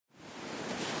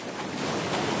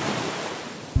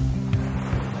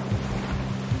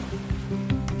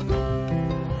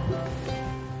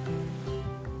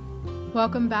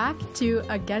Welcome back to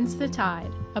Against the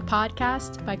Tide, a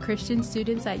podcast by Christian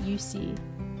students at UC.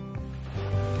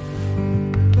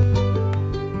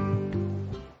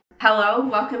 Hello,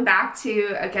 welcome back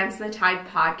to Against the Tide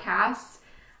podcast.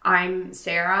 I'm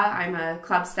Sarah. I'm a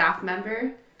club staff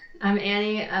member. I'm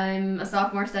Annie. I'm a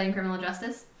sophomore studying criminal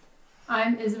justice.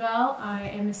 I'm Isabel. I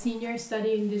am a senior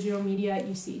studying digital media at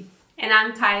UC. And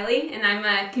I'm Kylie, and I'm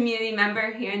a community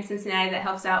member here in Cincinnati that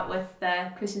helps out with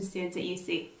the Christian students at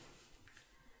UC.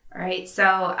 All right,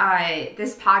 so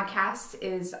this podcast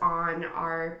is on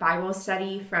our Bible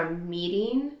study from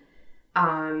Meeting.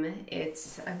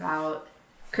 It's about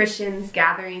Christians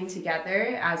gathering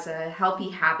together as a healthy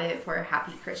habit for a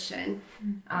happy Christian.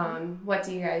 What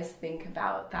do you guys think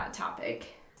about that topic?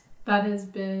 That has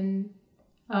been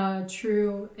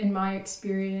true in my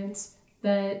experience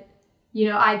that,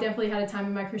 I definitely had a time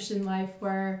in my Christian life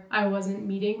where I wasn't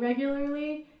meeting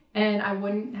regularly, and I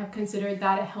wouldn't have considered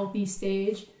that a healthy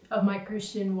stage of my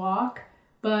Christian walk.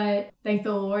 But thank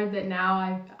the Lord that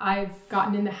now I've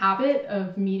gotten in the habit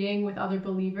of meeting with other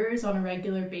believers on a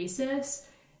regular basis,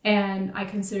 and I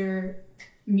consider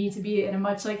me to be in a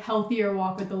much healthier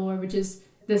walk with the Lord, which is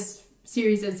this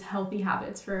series is Healthy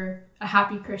Habits for a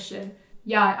Happy Christian.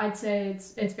 Yeah, I'd say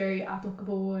it's very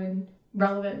applicable and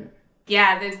relevant.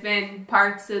 Yeah, there's been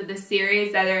parts of the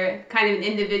series that are kind of an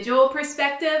individual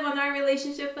perspective on our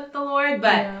relationship with the Lord,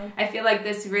 but I feel like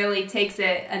this really takes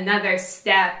it another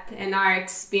step in our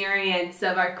experience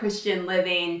of our Christian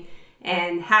living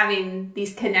and having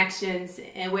these connections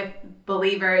with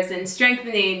believers and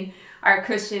strengthening our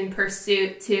Christian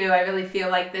pursuit too. I really feel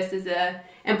like this is a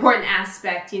important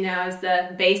aspect, as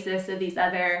the basis of these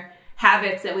other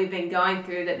habits that we've been going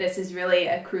through, that this is really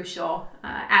a crucial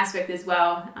aspect as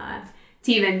well.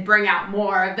 To even bring out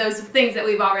more of those things that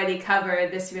we've already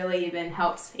covered, this really even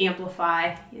helps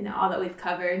amplify, all that we've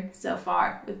covered so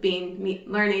far with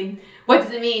learning what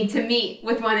does it mean to meet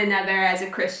with one another as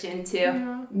a Christian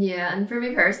too. Yeah, and for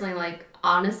me personally,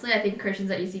 honestly, I think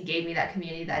Christians at UC gave me that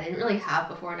community that I didn't really have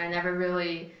before, and I never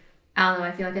really,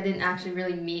 I feel like I didn't actually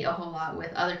really meet a whole lot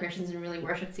with other Christians and really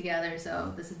worship together,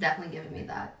 so this has definitely given me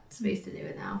that space to do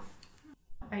it now.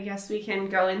 I guess we can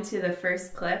go into the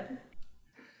first clip.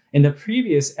 In the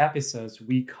previous episodes,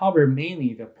 we covered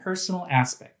mainly the personal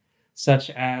aspect, such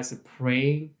as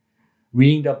praying,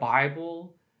 reading the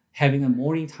Bible, having a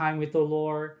morning time with the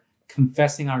Lord,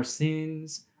 confessing our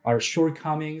sins, our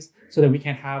shortcomings, so that we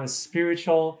can have a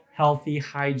spiritual, healthy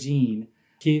hygiene,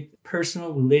 keep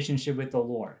personal relationship with the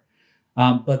Lord.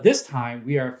 But this time,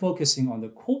 we are focusing on the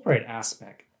corporate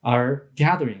aspect, our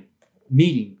gathering,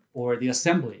 meeting, or the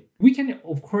assembly. We can,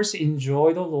 of course,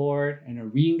 enjoy the Lord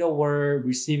and reading the Word,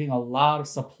 receiving a lot of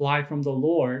supply from the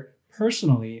Lord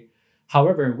personally.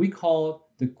 However, we call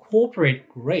the corporate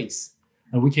grace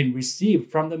that we can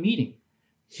receive from the meeting.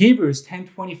 Hebrews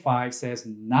 10:25 says,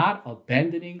 not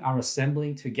abandoning our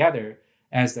assembling together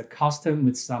as the custom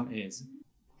with some is.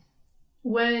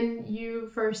 When you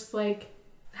first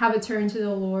have a turn to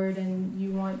the Lord and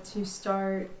you want to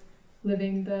start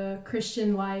living the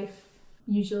Christian life,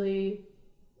 usually,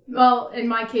 in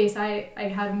my case, I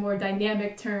had a more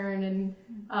dynamic turn, and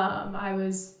I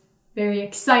was very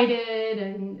excited,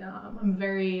 and I'm a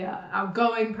very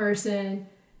outgoing person,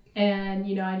 and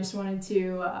I just wanted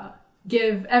to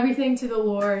give everything to the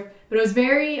Lord, but it was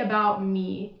very about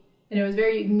me, and it was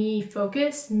very me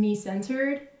focused, me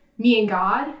centered, me and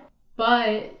God.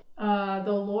 But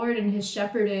the Lord and his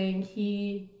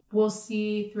shepherding, we'll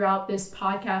see throughout this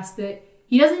podcast that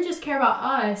he doesn't just care about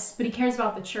us, but he cares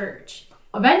about the church.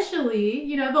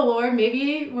 Eventually, the Lord,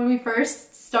 maybe when we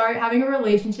first start having a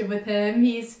relationship with him,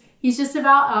 he's just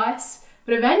about us.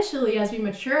 But eventually, as we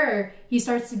mature, he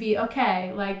starts to be,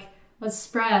 okay, let's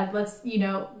spread.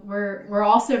 We're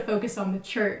also focused on the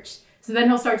church. So then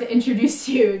he'll start to introduce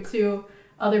you to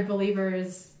other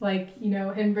believers,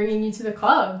 him bringing you to the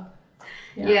club.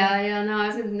 Yeah, no, I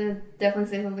was going to definitely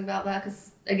say something about that,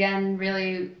 because, again,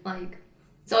 really,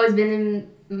 it's always been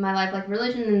in my life,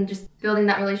 religion and just building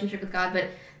that relationship with God, but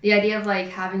the idea of,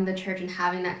 having the church and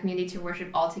having that community to worship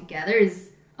all together is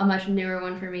a much newer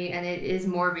one for me, and it is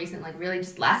more recent, really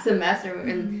just last semester,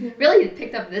 and really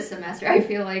picked up this semester, I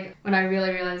feel like, when I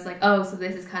really realized, so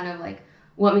this is kind of,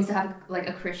 what it means to have,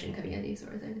 a Christian community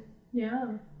sort of thing.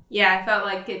 Yeah, I felt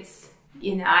like it's,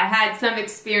 I had some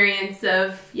experience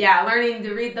of, learning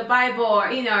to read the Bible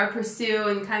or pursue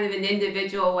in kind of an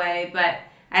individual way, but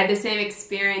I had the same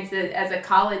experience as a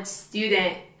college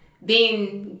student,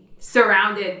 being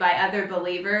surrounded by other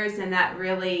believers, and that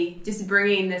really just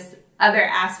bringing this other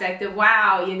aspect of,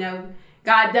 wow,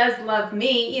 God does love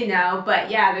me, but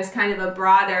there's kind of a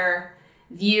broader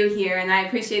view here. And I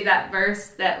appreciate that verse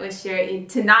that was shared,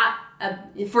 to not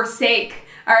forsake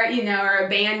or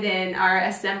abandon our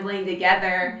assembling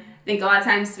together. I think a lot of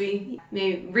times we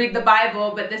may read the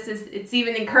Bible, but it's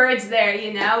even encouraged there,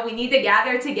 we need to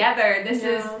gather together. This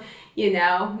is,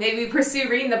 maybe we pursue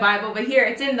reading the Bible, but here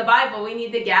it's in the Bible. We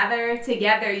need to gather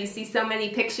together. You see so many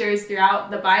pictures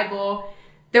throughout the Bible.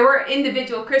 There were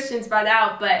individual Christians brought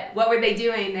out, but what were they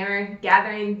doing? They were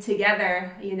gathering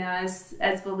together,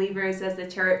 as believers, as the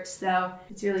church. So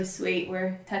it's really sweet.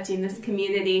 We're touching this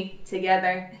community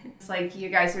together. It's like you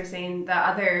guys were saying, the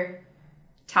other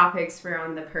topics were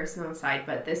on the personal side,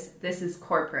 but this is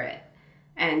corporate.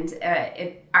 And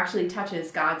it actually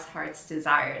touches God's heart's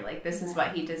desire. Like, this is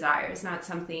what he desires, not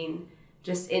something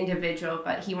just individual,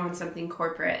 but he wants something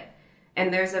corporate.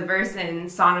 And there's a verse in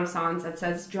Song of Songs that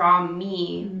says, draw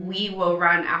me, we will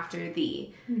run after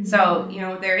thee. Mm-hmm. So,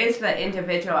 there is the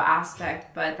individual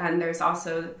aspect, but then there's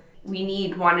also, we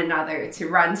need one another to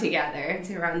run together,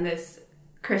 to run this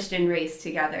Christian race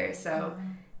together. So,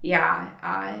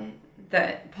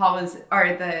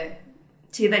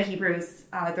 to the Hebrews,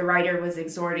 the writer was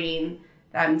exhorting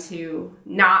them to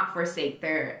not forsake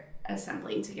their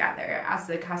assembling together, as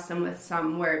the custom with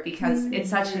some were, because it's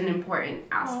such an important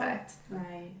aspect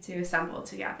to assemble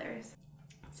together.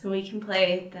 So we can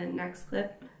play the next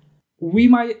clip. We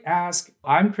might ask,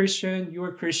 I'm Christian,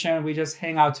 you're Christian, we just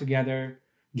hang out together,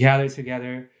 gather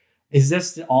together. Is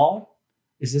this all?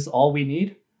 Is this all we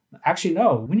need? Actually,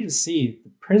 no. We need to see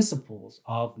the principles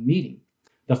of meeting.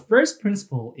 The first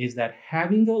principle is that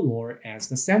having the Lord as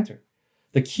the center.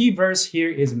 The key verse here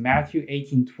is Matthew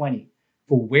 18:20.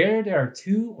 For where there are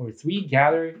 2 or 3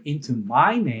 gathered into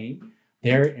my name,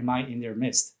 there am I in their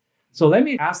midst. So let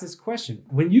me ask this question.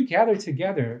 When you gather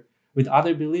together with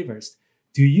other believers,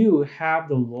 do you have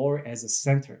the Lord as a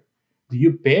center? Do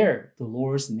you bear the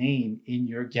Lord's name in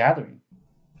your gathering?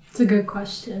 It's a good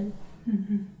question.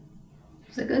 Mm-hmm.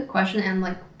 It's a good question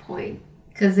and point.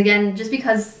 Because again, just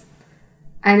because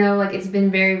I know it's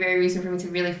been very, very recent for me to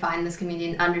really find this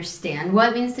community and understand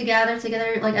what it means to gather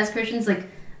together as Christians.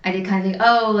 I did kind of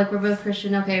think, we're both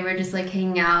Christian. Okay, we're just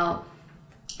hanging out.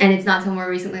 And it's not till more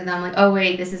recently that I'm oh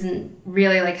wait, this isn't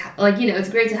really it's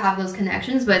great to have those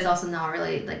connections, but it's also not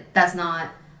really that's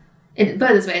not it.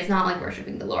 But this way, it's not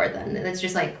worshiping the Lord. Then it's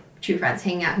just true friends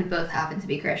hanging out who both happen to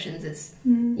be Christians. It's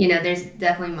there's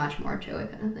definitely much more to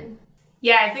it, kind of thing.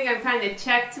 Yeah, I think I'm kind of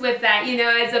checked with that.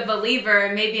 As a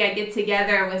believer, maybe I get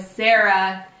together with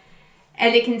Sarah,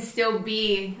 and it can still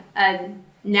be a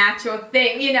natural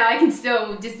thing. I can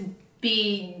still just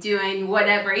be doing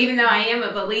whatever, even though I am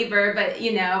a believer. But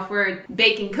if we're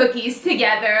baking cookies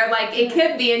together, it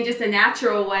could be in just a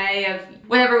natural way of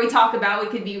whatever we talk about. We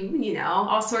could be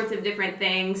all sorts of different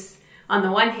things on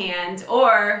the one hand,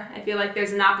 or I feel like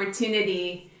there's an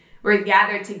opportunity we're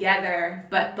gathered together,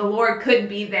 but the Lord could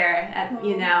be there at,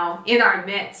 in our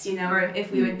midst, or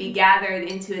if we would be gathered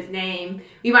into his name.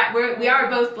 We are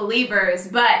both believers,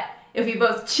 but if we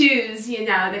both choose,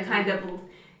 to kind of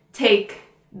take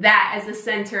that as the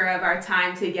center of our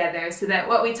time together, so that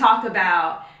what we talk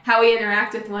about, how we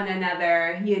interact with one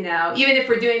another, even if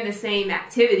we're doing the same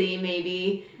activity,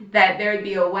 maybe that there would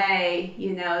be a way,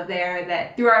 there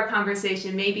that through our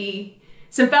conversation, maybe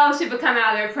some fellowship would come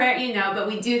out of their prayer, but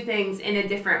we do things in a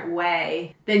different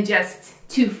way than just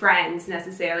 2 friends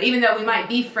necessarily, even though we might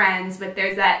be friends, but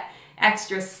there's that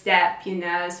extra step,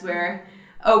 as we're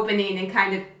opening and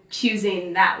kind of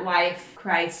choosing that life,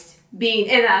 Christ being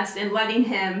in us and letting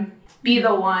him be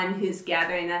the one who's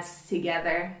gathering us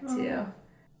together too.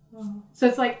 So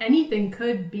it's anything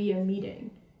could be a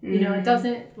meeting. It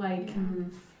doesn't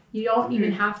you don't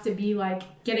even have to be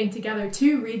getting together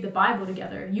to read the Bible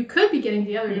together. You could be getting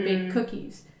together to bake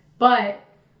cookies, but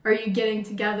are you getting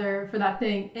together for that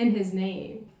thing in his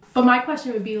name? But my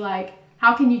question would be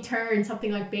how can you turn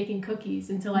something like baking cookies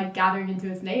into gathering into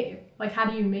his name? How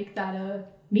do you make that a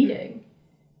meeting?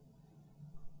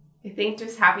 I think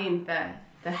just having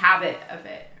the habit of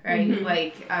it,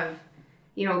 right? Of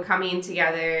coming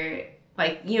together.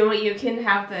 You can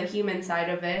have the human side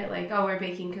of it, we're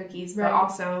baking cookies, but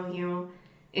also,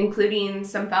 including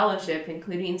some fellowship,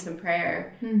 including some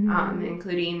prayer,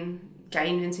 including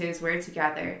getting into his word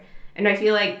together. And I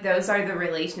feel those are the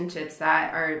relationships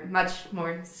that are much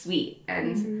more sweet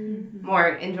and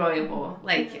more enjoyable.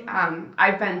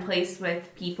 I've been placed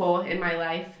with people in my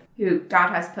life who God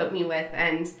has put me with,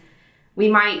 and we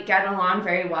might get along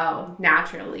very well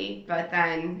naturally, but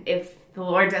then if the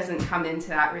Lord doesn't come into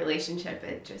that relationship,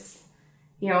 it just,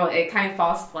 it kind of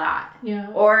falls flat. Yeah.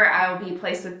 Or I'll be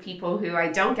placed with people who I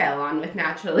don't get along with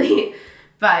naturally.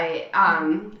 But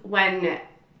when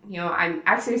I'm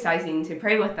exercising to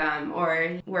pray with them,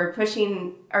 or we're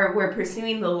pursuing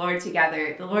the Lord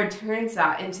together, the Lord turns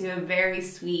that into a very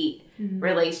sweet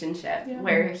relationship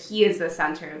where he is the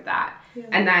center of that. Yeah.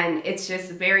 And then it's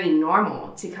just very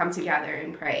normal to come together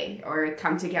and pray or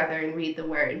come together and read the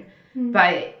word.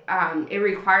 But it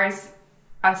requires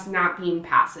us not being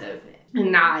passive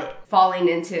and not falling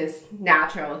into this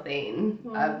natural thing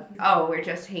of, we're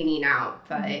just hanging out.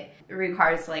 But it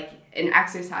requires like an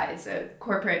exercise, a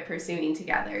corporate pursuing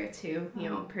together to,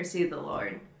 pursue the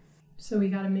Lord. So we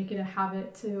got to make it a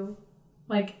habit to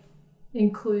like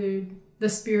include the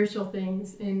spiritual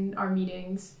things in our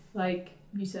meetings. Like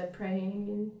you said, praying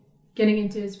and getting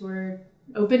into his word,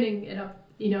 opening it up,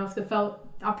 if the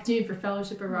opportunity for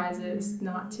fellowship arises,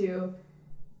 not to,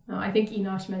 I think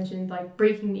Enosh mentioned like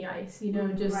breaking the ice,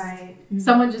 just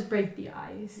someone just break the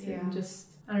ice and just,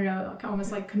 I don't know,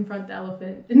 almost like confront the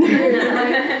elephant in there.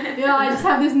 Like, I just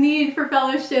have this need for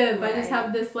fellowship. Right. I just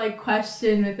have this like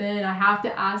question within. I have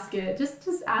to ask it. Just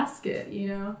ask it,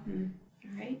 All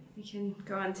right, we can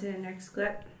go on to the next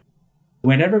clip.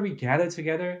 Whenever we gather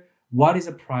together, what is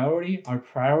a priority? Our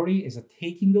priority is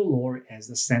taking the Lord as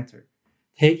the center,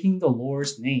 taking the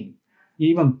Lord's name,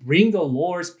 even bring the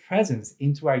Lord's presence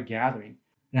into our gathering.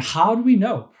 And how do we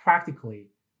know practically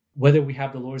whether we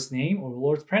have the Lord's name or the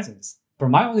Lord's presence?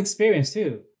 From my own experience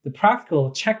too, the practical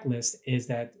checklist is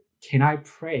that, can I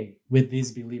pray with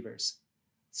these believers?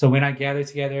 So when I gather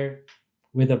together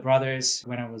with the brothers,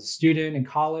 when I was a student in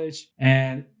college,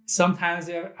 and sometimes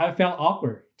I felt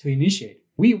awkward to initiate.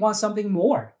 We want something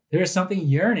more. There is something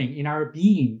yearning in our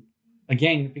being.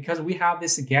 Again, because we have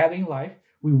this gathering life,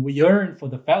 we yearn for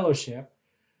the fellowship,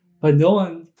 but no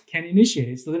one can initiate.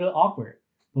 It's a little awkward.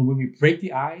 But when we break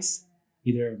the ice,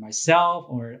 either myself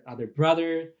or other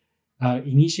brother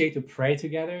initiate to pray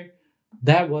together,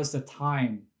 that was the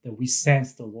time that we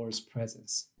sensed the Lord's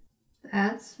presence.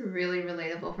 That's really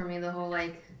relatable for me. The whole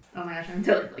like, oh my gosh, I'm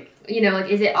totally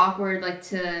like, is it awkward like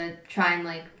to try and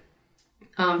like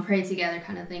pray together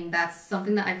kind of thing? That's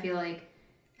something that I feel like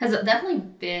has definitely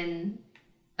been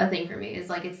a thing for me. Is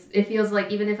like it feels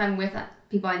like even if I'm with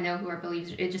people I know who are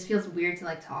believers, it just feels weird to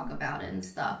like talk about it and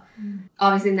stuff.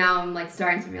 Obviously now I'm like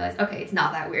starting to realize, okay, it's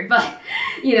not that weird, but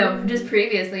just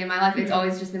previously in my life, it's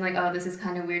always just been like, oh, this is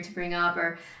kind of weird to bring up,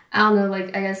 or I don't know,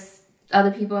 like I guess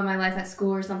other people in my life at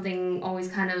school or something always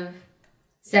kind of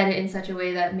said it in such a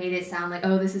way that made it sound like,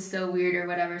 oh, this is so weird or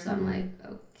whatever. So I'm like,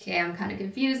 okay, I'm kind of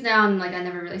confused now, and like I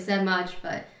never really said much,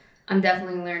 but I'm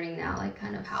definitely learning now, like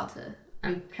kind of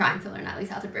I'm trying to learn at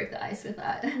least how to break the ice with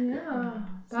that. Yeah,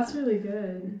 that's really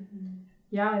good.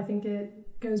 Yeah, I think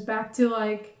it goes back to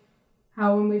like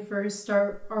how when we first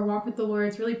start our walk with the Lord,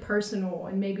 it's really personal,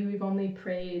 and maybe we've only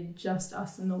prayed just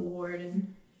us and the Lord,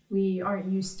 and we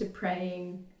aren't used to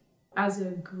praying as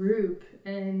a group,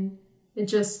 and it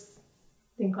just,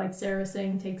 I think like Sarah was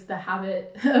saying, takes the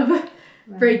habit of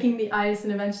breaking the ice,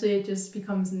 and eventually it just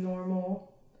becomes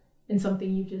normal and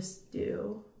something you just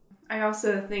do. I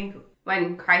also think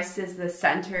when Christ is the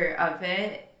center of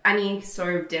it, any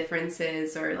sort of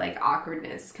differences or like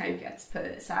awkwardness kind of gets put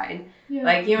aside. Yeah.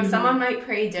 Like, someone might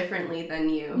pray differently than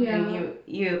you, and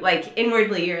you like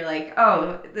inwardly you're like,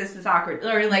 oh, this is awkward,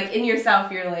 or like in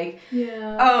yourself you're like,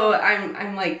 oh,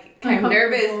 I'm like kind of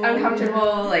nervous,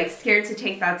 uncomfortable, like scared to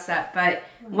take that step. But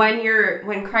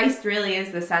when Christ really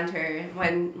is the center,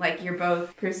 when like you're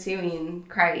both pursuing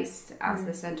Christ as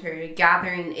the center,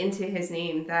 gathering into his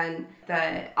name, then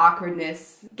the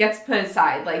awkwardness gets put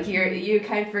aside. Like you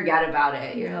kind of forget about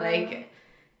it. You're like,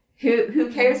 who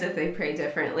cares if they pray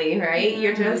differently, right?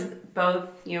 You're just both,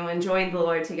 enjoying the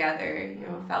Lord together,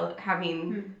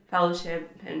 having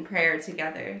fellowship and prayer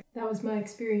together. That was my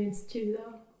experience too,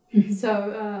 though.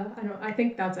 So I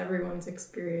think that's everyone's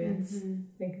experience. I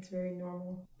think it's very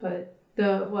normal. But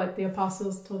the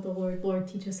apostles told the Lord,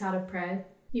 teach us how to pray.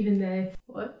 Even they,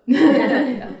 what? We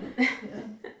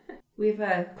have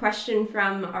a question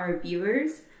from our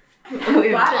viewers. We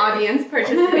have audience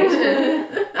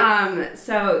participation.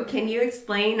 So can you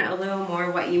explain a little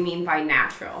more what you mean by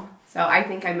natural? So I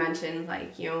think I mentioned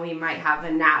we might have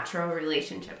a natural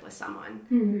relationship with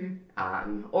someone.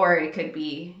 Or it could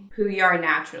be who you are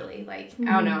naturally. Like,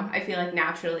 I don't know, I feel like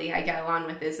naturally I get along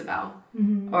with Isabel.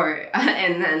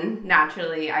 And then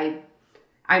naturally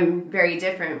I'm very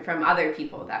different from other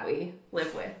people that we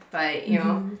live with. But,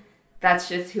 that's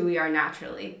just who we are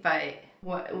naturally. But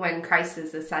when Christ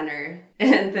is the center,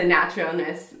 and the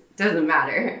naturalness doesn't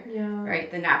matter, right?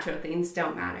 The natural things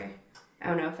don't matter. I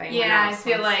don't know if anyone else I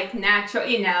feel like natural,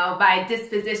 by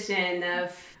disposition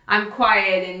of I'm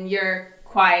quiet and you're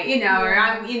quiet, or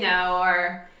I'm,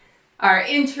 or our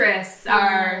interests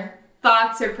are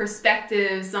thoughts or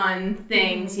perspectives on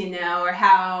things, you know, or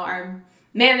how our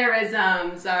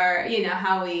mannerisms or, you know,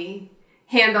 how we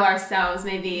handle ourselves.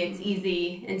 Maybe it's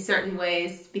easy in certain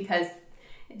ways because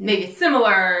maybe it's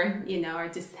similar, you know, or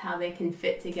just how they can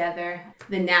fit together.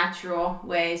 The natural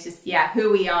way is just,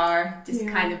 who we are, just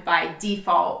kind of by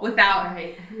default without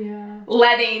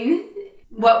letting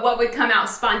what would come out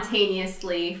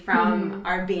spontaneously from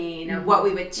our being, or what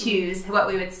we would choose, what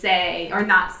we would say or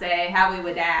not say, how we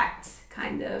would act,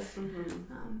 kind of.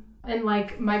 And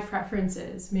like my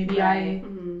preferences, maybe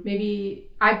I'm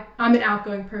an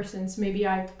outgoing person, so maybe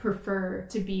I prefer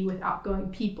to be with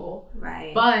outgoing people.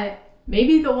 Right. But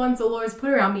maybe the ones the Lord's put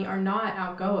around me are not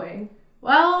outgoing.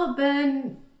 Well,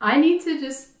 then I need to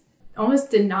just almost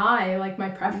deny like my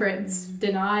preference,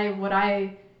 deny what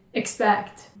I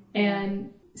expect,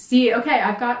 and see, okay,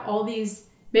 I've got all these,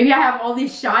 maybe I have all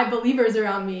these shy believers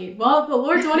around me. Well, the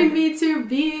Lord's wanting me to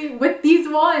be with these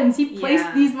ones. He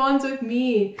placed these ones with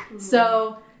me.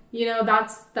 So, you know,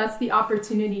 that's the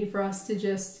opportunity for us to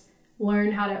just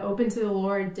learn how to open to the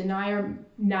Lord, deny our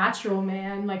natural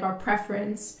man, like our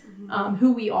preference,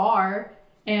 who we are,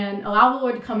 and allow the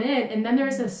Lord to come in. And then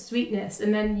there's a sweetness,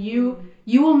 and then you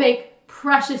will make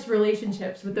precious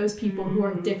relationships with those people who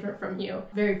are different from you.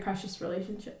 Very precious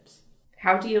relationships.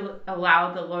 How do you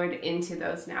allow the Lord into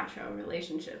those natural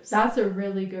relationships? That's a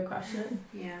really good question.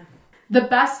 Yeah. The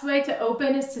best way to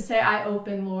open is to say, I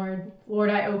open, Lord. Lord,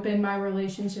 I open my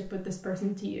relationship with this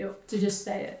person to you. To just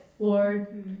say it. Lord.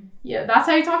 Yeah, that's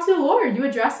how you talk to the Lord. You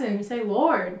address him. You say,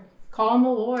 Lord. Call on the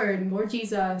Lord. Lord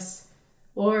Jesus.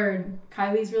 Lord,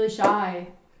 Kylie's really shy.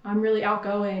 I'm really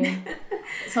outgoing.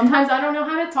 Sometimes I don't know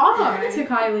how to talk to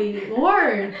Kylie.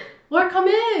 Lord, come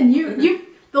in.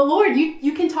 The Lord,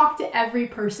 you can talk to every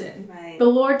person. Right. The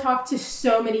Lord talked to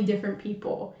so many different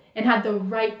people and had the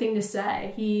right thing to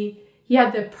say. He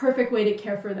had the perfect way to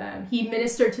care for them. He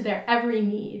ministered to their every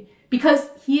need because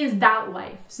he is that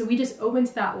life. So we just open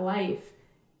to that life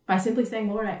by simply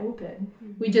saying, Lord, I open.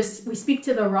 We speak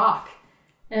to the rock,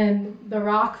 and the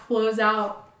rock flows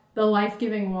out the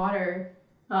life-giving water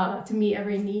to meet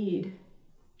every need.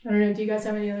 I don't know, do you guys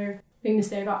have any other thing to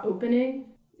say about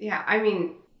opening? Yeah, I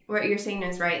mean, what you're saying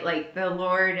is right. Like, the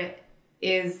Lord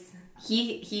is,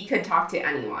 he could talk to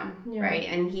anyone, right?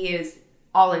 And he is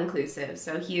all-inclusive.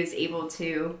 So he was able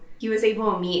to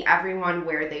meet everyone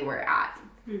where they were at.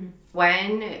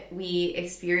 When we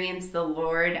experience the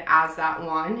Lord as that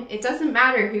one, it doesn't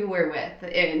matter who we're with.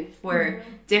 If we're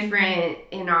different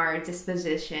in our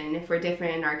disposition, if we're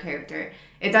different in our character,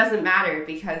 it doesn't matter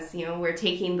because, you know, we're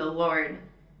taking the Lord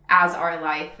as our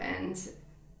life and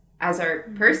as our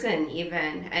person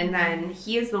even. And then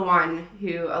he is the one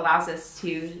who allows us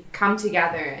to come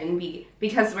together and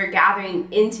because we're gathering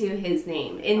into his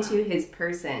name, into his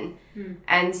person.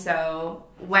 And so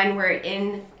when we're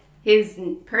in his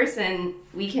person,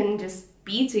 we can just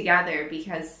be together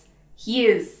because he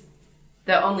is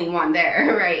the only one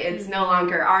there, right? It's no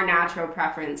longer our natural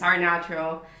preference, our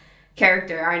natural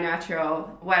character, our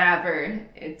natural whatever.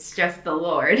 It's just the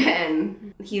Lord,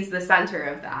 and he's the center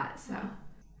of that. So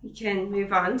we can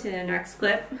move on to the next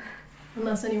clip.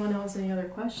 Unless anyone has any other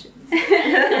questions.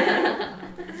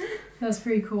 That's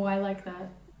pretty cool. I like that.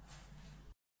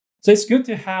 So it's good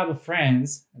to have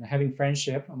friends and having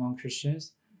friendship among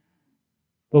Christians.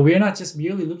 But we are not just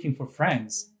merely looking for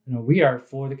friends. You know, we are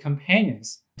for the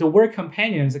companions. The word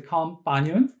companions is called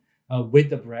banyon, with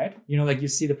the bread. You know, like you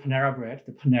see the Panera bread.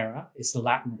 The Panera is the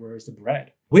Latin word, is the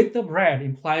bread. With the bread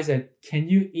implies that can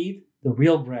you eat the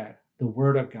real bread, the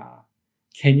word of God?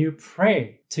 Can you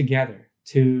pray together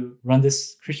to run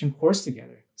this Christian course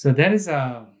together? So that is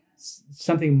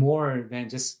something more than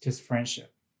just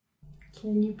friendship.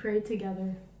 Can you pray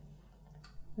together?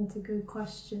 That's a good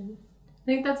question. I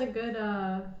think that's a good,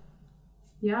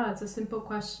 it's a simple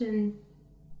question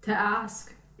to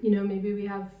ask. You know, maybe we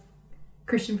have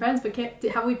Christian friends, but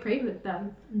have we prayed with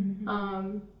them?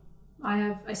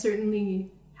 I certainly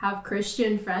have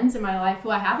Christian friends in my life who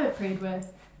I haven't prayed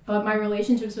with, but my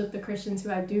relationships with the Christians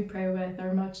who I do pray with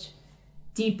are much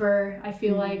deeper. I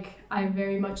feel like I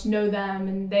very much know them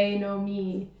and they know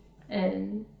me,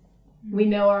 and we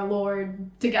know our Lord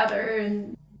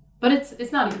together. But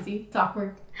it's not easy. It's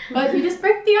awkward. But you just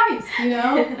break the ice, you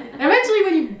know? And eventually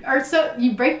when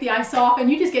you break the ice so often,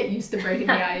 you just get used to breaking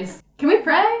the ice. Can we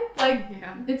pray?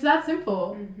 It's that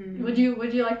simple. Would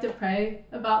you like to pray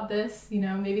about this? You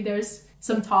know, maybe there's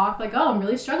some talk like, oh, I'm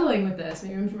really struggling with this.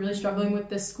 Maybe I'm really struggling with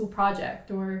this school project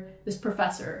or this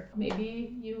professor.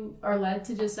 Maybe you are led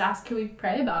to just ask, can we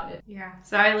pray about it? Yeah.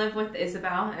 So I live with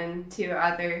Isabel and two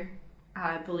other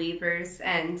believers.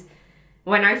 And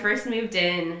when I first moved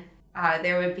in,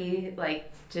 there would be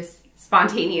like just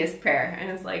spontaneous prayer. And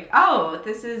it was like, oh,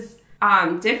 this is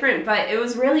different, but it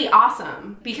was really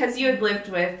awesome because you had lived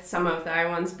with some of the other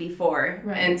ones before.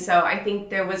 Right. And so I think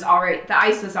the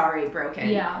ice was already broken.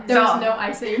 Yeah, there was no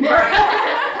ice anymore.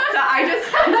 So I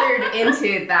just entered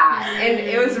into that, and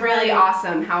it was really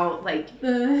awesome how like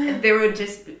there would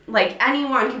just like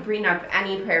anyone could bring up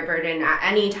any prayer burden at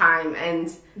any time,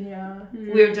 and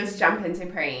we would just jump into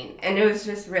praying, and it was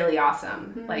just really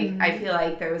awesome. Like I feel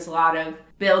like there was a lot of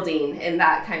building in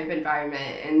that kind of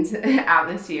environment and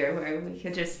atmosphere where we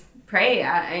could just pray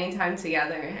at any time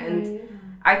together, and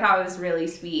I thought it was really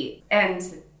sweet. And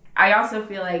I also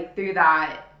feel like through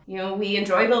that, you know, we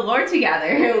enjoy the Lord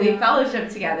together, we fellowship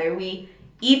together, we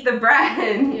eat the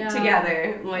bread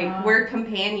together, like we're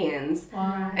companions.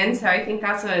 And so I think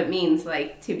that's what it means,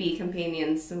 like, to be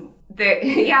companions.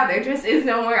 There just is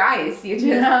no more ice. You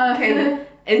just can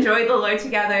enjoy the Lord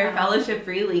together, fellowship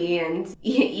freely, and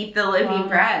eat the living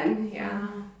bread. Yeah.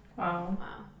 Wow.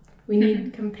 We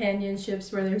need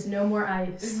companionships where there's no more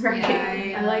ice. Right.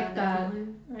 I like that.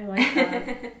 I like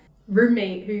that.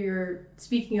 Roommate who you're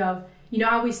speaking of, you know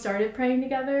how we started praying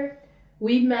together?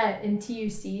 We met in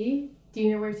TUC. Do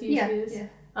you know where TUC is?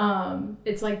 Yeah.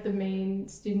 It's like the main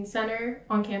student center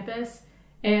on campus.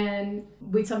 And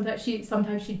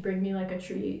sometimes she'd bring me like a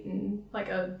treat and like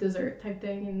a dessert type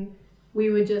thing, and we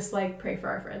would just like pray for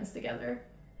our friends together.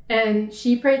 And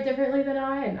she prayed differently than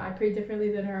I, and I prayed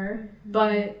differently than her.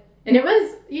 And it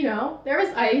was, you know, there was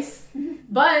ice,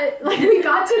 but like we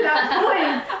got to that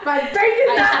point by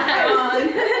breaking that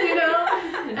ice, you know?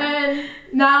 And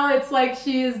now it's like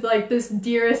she is like this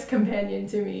dearest companion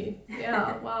to me.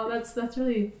 Yeah, wow, that's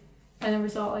really, I never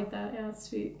saw it like that. Yeah, that's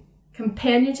sweet.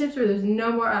 Companionships where there's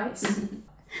no more ice.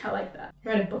 I like that.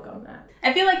 Write a book on that.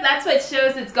 I feel like that's what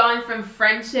shows it's gone from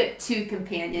friendship to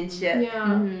companionship.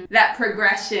 Yeah. That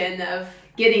progression of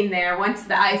getting there once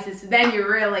the ice is, then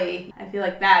you're really, I feel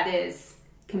like that is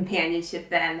companionship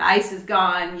then. The ice is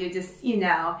gone, you just, you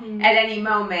know, at any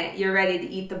moment you're ready to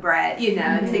eat the bread, you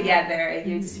know, together.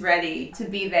 You're just ready to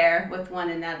be there with one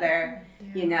another.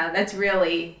 You know, that's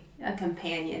really a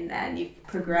companion then. You've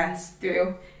progressed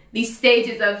through these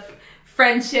stages of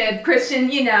friendship, Christian,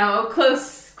 you know,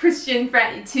 close Christian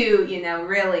friend to, you know,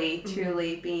 really,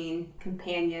 truly being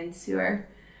companions who are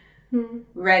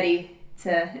ready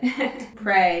to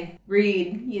pray,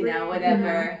 read, you know,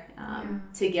 whatever,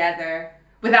 together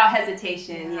without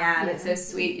hesitation. Yeah, that's so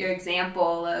sweet. Your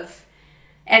example of,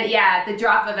 and the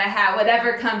drop of a hat,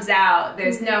 whatever comes out,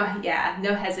 there's no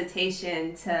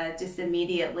hesitation to just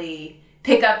immediately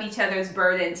pick up each other's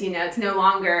burdens. You know, it's no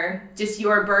longer just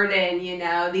your burden, you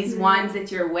know, these ones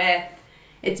that you're with,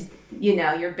 it's, you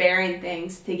know, you're bearing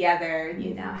things together,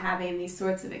 you know, having these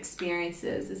sorts of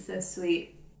experiences is so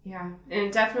sweet. Yeah, and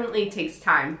it definitely takes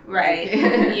time. Right.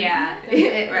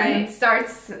 It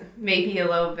starts maybe a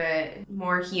little bit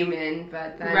more human,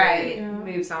 but then it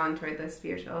moves on toward the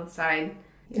spiritual side.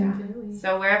 Yeah.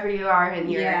 So wherever you are in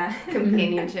your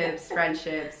companionships,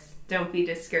 friendships, don't be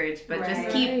discouraged, but just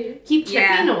keep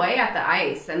chipping away at the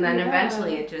ice, and then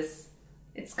eventually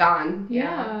it's gone.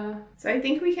 Yeah. So I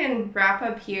think we can wrap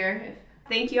up here.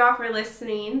 Thank you all for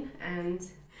listening, and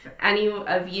if any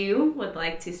of you would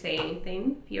like to say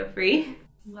anything, feel free.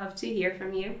 Love to hear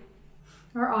from you.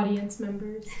 Our audience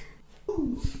members.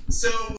 So